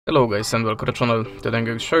Hello guys and welcome to the channel. Today I'm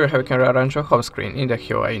going to show you how you can rearrange your home screen in the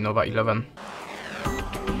Huawei Nova 11.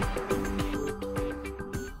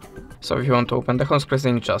 So if you want to open the home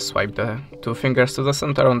screen, just swipe the two fingers to the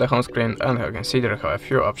center on the home screen, and you can see there you have a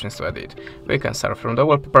few options to edit. We can start from the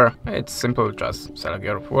wallpaper. It's simple, just select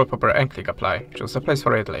your wallpaper and click apply. Choose a place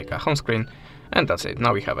for it like a home screen, and that's it.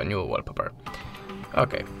 Now we have a new wallpaper.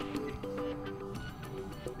 Okay.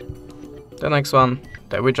 The next one,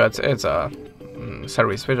 the widgets, it's a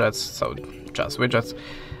service widgets, so just widgets.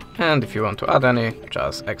 And if you want to add any,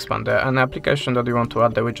 just expand an application that you want to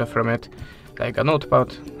add the widget from it, like a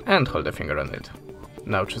notepad, and hold the finger on it.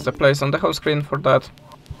 Now choose the place on the home screen for that,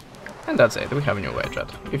 and that's it, we have a new widget.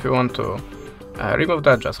 If you want to remove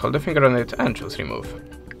that, just hold the finger on it and choose remove.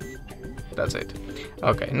 That's it.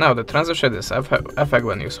 Okay, now the transition is effect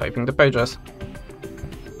when you're swiping the pages.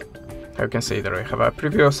 You can see there we have a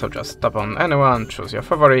preview, so just tap on anyone, choose your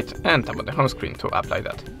favorite, and tap on the home screen to apply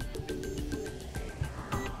that.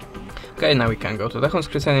 Okay, now we can go to the home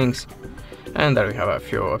screen settings, and there we have a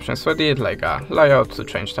few options to edit, like a layout to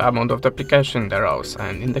change the amount of the application, the rows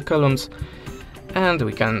and in the columns, and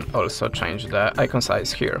we can also change the icon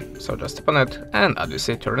size here. So just tap on it, and as you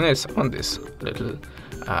see, turn this on this little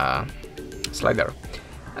slider.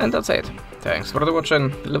 And that's it. Thanks for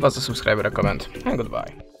watching, leave us a subscribe and a comment, and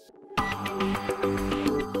goodbye.